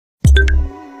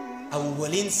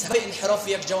اولین سبب انحراف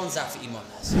یک جوان ضعف ایمان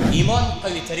هست. ایمان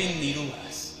قوی ترین نیرو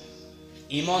هست،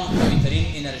 ایمان قوی ترین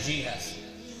انرژی هست.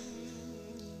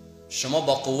 شما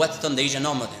با قوتتان در اینجا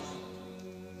نامدین،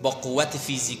 با قوت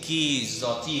فیزیکی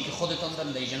ذاتی که خودتان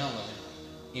در اینجا نامدین،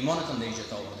 ایمانتان در اینجا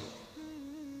آوردید.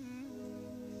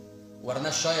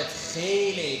 ورنه شاید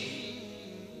خیلی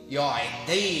یا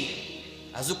عده‌ای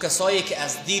از او کسایی که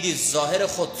از دید ظاهر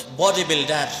خود بادی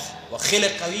بیلدر و خیلی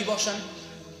قوی باشن،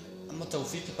 اما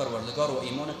توفیق پروردگار و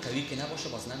ایمان قوی که نباشه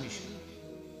باز نمیشه،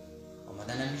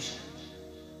 آمده نمیشه،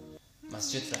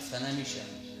 مسجد رفته نمیشه،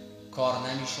 کار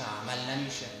نمیشه، عمل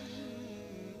نمیشه.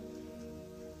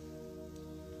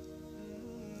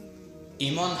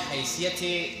 ایمان حیثیت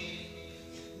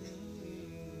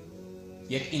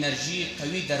یک انرژی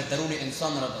قوی در درون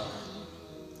انسان را دارد،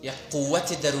 یک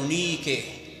قوت درونی که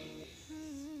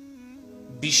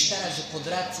بیشتر از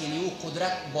قدرت، یعنی او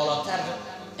قدرت بالاتر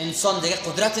انسان دیگه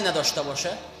قدرتی نداشته باشه،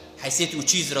 حیثیت او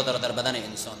چیز را داره در بدن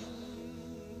انسان.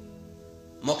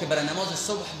 ما که برای نماز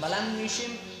صبح بلند میشیم،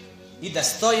 این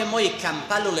دستای ما یک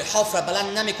کمپل و لحاف را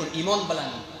بلند نمیکن، ایمان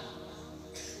بلند میکن.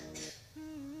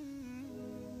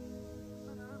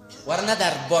 ورنه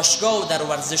در باشگاه و در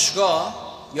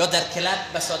ورزشگاه یا در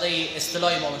کلب به ساده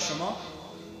اصطلاح ما و شما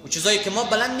و چیزایی که ما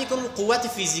بلند میکنیم قوت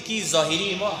فیزیکی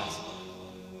ظاهری ما هست.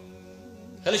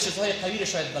 خیلی چیزهای قوی را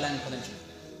شاید بلند کنیم،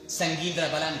 سنگین را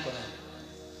بلند کنیم،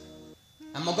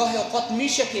 اما گاهی اوقات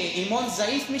میشه که ایمان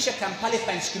ضعیف میشه، کمپل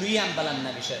 5 کیلویی هم بلند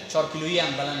نمیشه، 4 کیلویی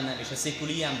هم بلند نمیشه، 3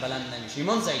 کیلویی هم بلند نمیشه،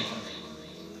 ایمان ضعیف میشه.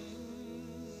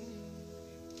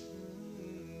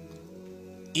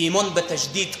 ایمان به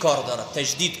تجدید کار داره،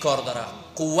 تجدید کار داره،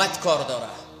 قوت کار داره،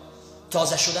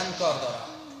 تازه شدن کار داره.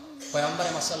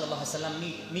 پیامبر ما صلی الله علیه و سلم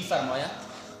میفرماید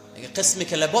اگه قسمی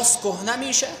که لباس کهنه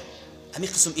میشه، همین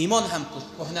قسم ایمان هم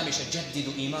کهنه میشه.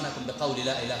 جددوا ایمانکم بقول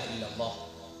لا اله الا الله.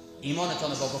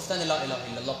 ایمانتان با گفتن لا اله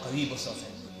الا الله قوی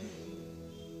بسازید،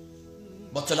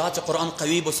 با تلاوت قرآن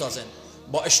قوی بسازید،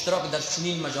 با اشتراک در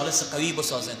چنین مجالس قوی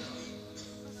بسازید.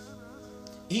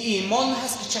 این ایمان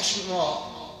هست که چشم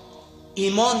ما،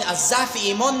 ایمان از ضعف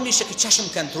ایمان میشه که چشم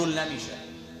کنترل نمیشه.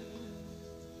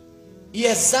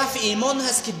 این از ضعف ایمان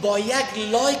هست که با یک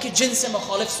لایک جنس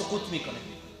مخالف سقوط میکنه.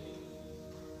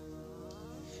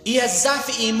 این از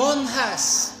ضعف ایمان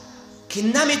هست که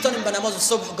نمیتونیم به نماز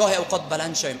صبح گاه اوقات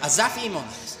بلند شویم، از ضعف ایمان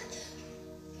هست.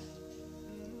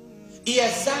 این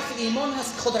از ضعف ایمان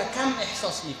هست که خود را کم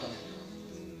احساس میکنه.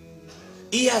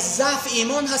 این از ضعف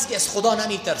ایمان هست که از خدا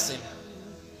نمیترسیم.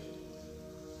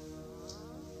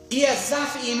 این از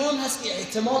ضعف ایمان هست که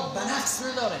اعتماد به نفس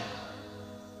نداریم.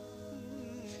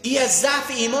 این از ضعف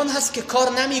ایمان هست که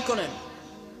کار نمی کنیم.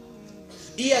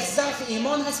 این از ضعف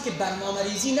ایمان هست که برنامه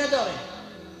ریزی نداریم.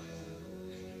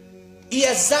 این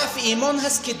از ضعف ایمان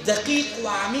هست که دقیق و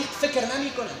عمیق فکر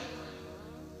نمی کنیم.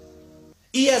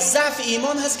 این از ضعف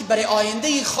ایمان هست که برای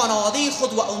آینده خانواده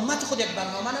خود و امت خود یک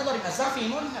برنامه نداریم. از ضعف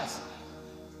ایمان هست.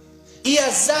 این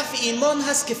از ضعف ایمان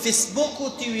هست که فیسبوک و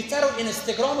توییتر و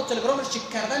اینستاگرام و تلگرام رو چک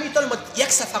کردن میتونیم و یک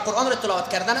صفحه قرآن رو تلاوت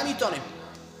کردن نمیتونیم.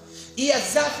 این از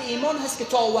ضعف ایمان هست که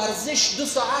تا ورزش 2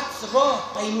 ساعت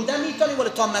راه پیموده میتونیم ولی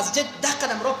تا مسجد 10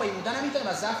 قدم راه پیموده نمیتونیم.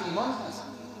 از ضعف ایمان هست.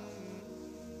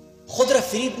 خود را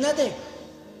فریب نده،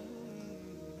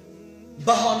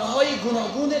 بهانه های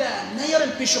گوناگون را نیاریم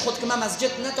پیش خود که من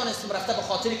مسجد نتونستم رفته به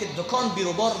خاطری که دکان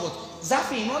بیروبار بود.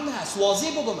 ضعف ایمان هست.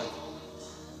 واضح بگم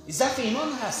ضعف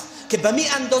ایمان هست که به می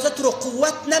اندازه تو رو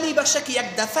قوت نمی بخشه که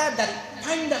یک دفعه در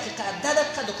 5 دقیقه 10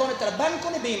 دقیقه دکانت را بند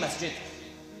کنه به این مسجد.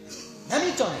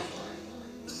 نمیتونه.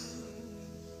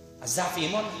 از ضعف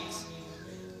ایمان هست.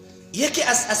 یکی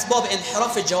از اسباب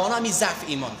انحراف جوانان می ضعف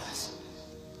ایمان هست.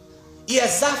 این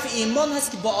از ضعف ایمان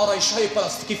هست که با آرایش های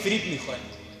پلاستیکی فریب میخوریم.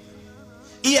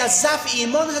 این از ضعف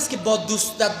ایمان هست که با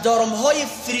دوست دارم های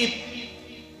فریب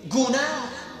گونه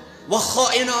و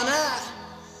خائنانه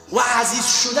و عزیز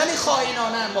شدن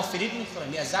خائنانه ما فریب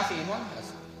میخوریم. این از ضعف ایمان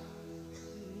هست.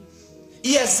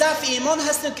 این از ضعف ایمان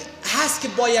هست که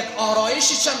با یک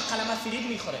آرایش چند قلمه فریب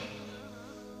میخوریم.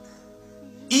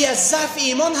 این از ضعف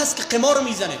ایمان هست که قمار رو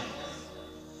میزنیم.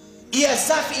 این از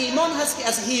ضعف ایمان هست که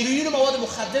از هیروئین و مواد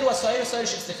مخدر و سایرش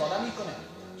استفاده میکنه.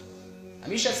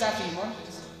 همیشه از ضعف ایمان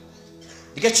هست.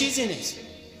 دیگه چیزی نیست.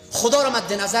 خدا رو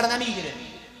مد نظر نمیگیره.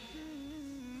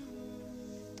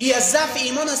 این از ضعف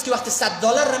ایمان هست که وقتی $100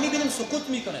 رو میبینیم سقوط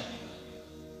میکنه.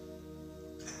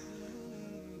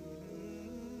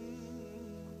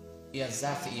 این از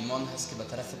ضعف ایمان هست که به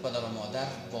طرف پدر و مادر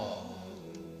با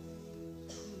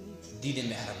دید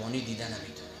مهربانی دیده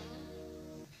نمیتونه.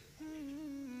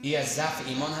 این از ضعف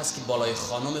ایمان هست که بالای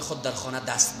خانم خود در خانه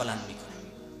دست بلند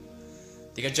میکنه.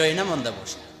 دیگه جایی نمانده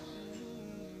باشه.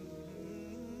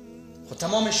 خب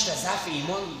تمامش ضعف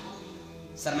ایمان.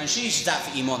 سرمنشیش ضعف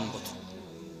ایمان بود.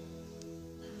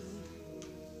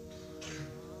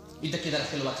 ایده که در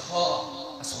خلوتها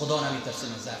از خدا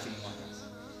نمیترسیم از ضعف ایمان است.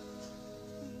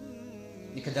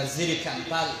 این که در زیر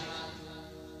کمپل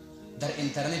در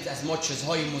اینترنت از ما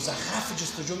چیزهای مزخرف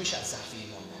جستجو میشه از ضعف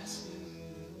ایمان است.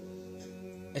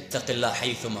 اتق الله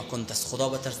حیث ما کنت، از خدا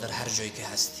بترس در هر جایی که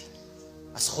هستی.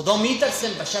 از خدا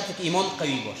میترسیم به شرطی که ایمان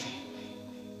قوی باشه.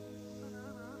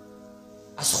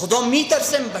 از خدا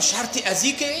میترسیم به شرطی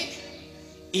ازی که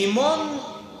ایمان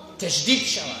تجدید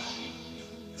شود.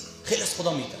 خیلی از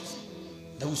خدا میترسیم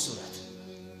در اون صورت.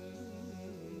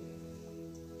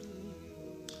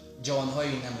 جوانهای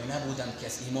نمونه بودن که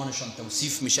از ایمانشان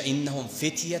توصیف میشه انهم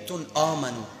فتیه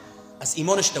آمنو، از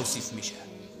ایمانش توصیف میشه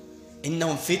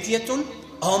انهم فتیه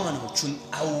آمنو، چون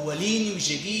اولین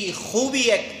ویژگی خوبی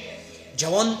یک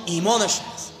جوان ایمانش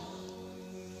هست.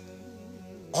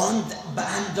 آن به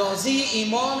اندازه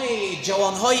ایمان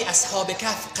جوانهای اصحاب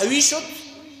کهف قوی شد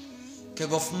که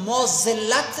گفت ما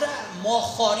ذلت را، ما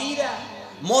خاری را،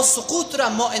 ما سقوط را،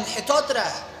 ما انحطاط را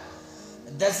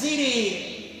در زیر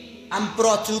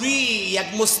امپراتوری یک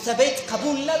مستبد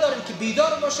قبول نداریم که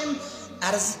بیدار باشیم.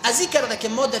 ازی کرده که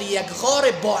ما در یک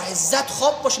غار با عزت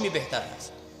خواب باشیم بهتر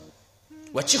است.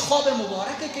 و چه خواب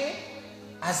مبارکه که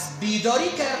از بیداری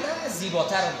کرده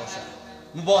زیباتر باشه،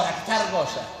 مبارکتر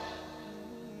باشه،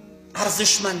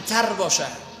 ارزشمندتر باشه.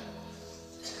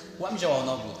 و هم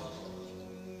جوانا بود.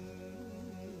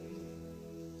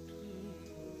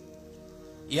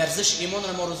 ارزش ایمان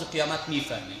را ما روز قیامت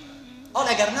میفهمیم. حال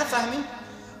اگر نفهمیم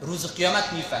روز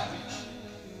قیامت میفهمیم.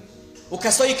 و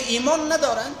کسایی که ایمان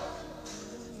ندارن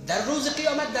در روز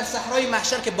قیامت در صحرای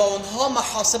محشر که با اونها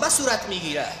محاسبه صورت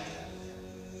میگیره،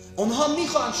 اونها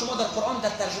میخوان، شما در قرآن در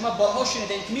ترجمه بارها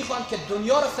شنیدین که میخوان که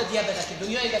دنیا را فدیه بده، که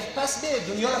دنیا اگر پس بده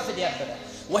دنیا را فدیه بده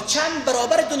و چند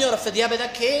برابر دنیا را فدیه بده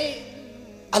که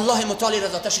الله متعالی را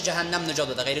از آتش جهنم نجات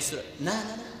بده. غیر صورت نه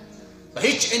به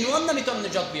هیچ عنوان نمیتونه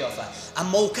نجات بیافته.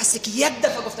 اما او کسی که یک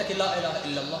دفعه گفته که لا اله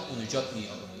الا الله او نجات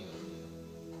مییابه.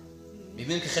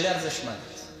 میبینید که خیلی ارزشمند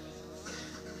است.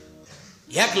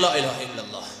 یک لا اله الا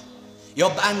الله یا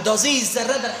به اندازه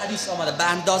ذره در حدیث آمده، به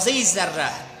اندازه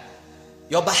ذره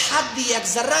یا به حد یک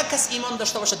ذره کس ایمان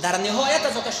داشته باشه در نهایت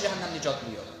از آتش جهنم نجات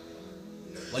مییابه.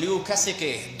 ولی او کسی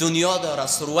که دنیا داره،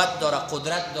 ثروت داره،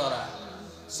 قدرت داره،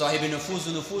 صاحب نفوذ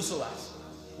و نفوذ است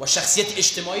و شخصیت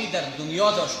اجتماعی در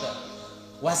دنیا داشته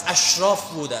و از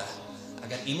اشراف بوده،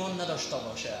 اگر ایمان نداشته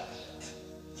باشه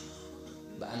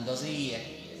به اندازه یک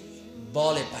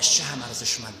بال پشه هم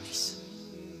ارزشمند نیست.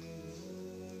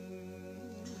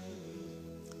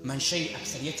 منشأ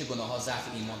اکثریت گناه ها ضعف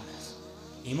ایمان است.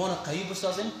 ایمان قوی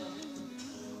بسازیم،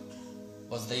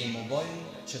 باز در موبایل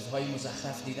چیزهای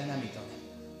مزخرف دیده نمیتونیم.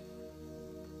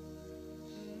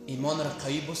 ایمان را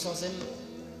قوی بسازیم،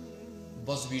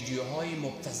 باز ویدیوهای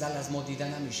مبتذل از ما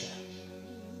دیده نمیشه.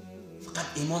 فقط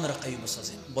ایمان را قوی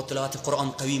بسازیم. با تلاوت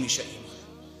قرآن قوی میشه ایمان،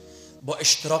 با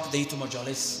اشتراک در تو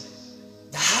مجالس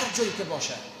در هر جایی که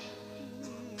باشه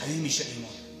قوی میشه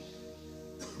ایمان.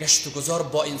 گشت و گذار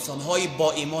با انسانهای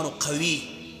با ایمان و قوی،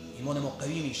 ایمان ما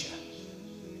قوی میشه.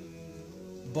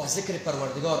 با ذکر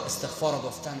پروردگار، استغفار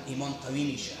گفتن ایمان قوی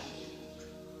میشه.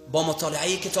 با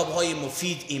مطالعه کتابهای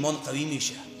مفید ایمان قوی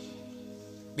میشه.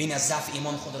 بین از ضعف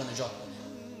ایمان خود را نجات بده.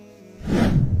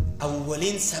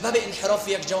 اولین سبب انحراف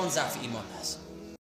یک جوان ضعف ایمان است.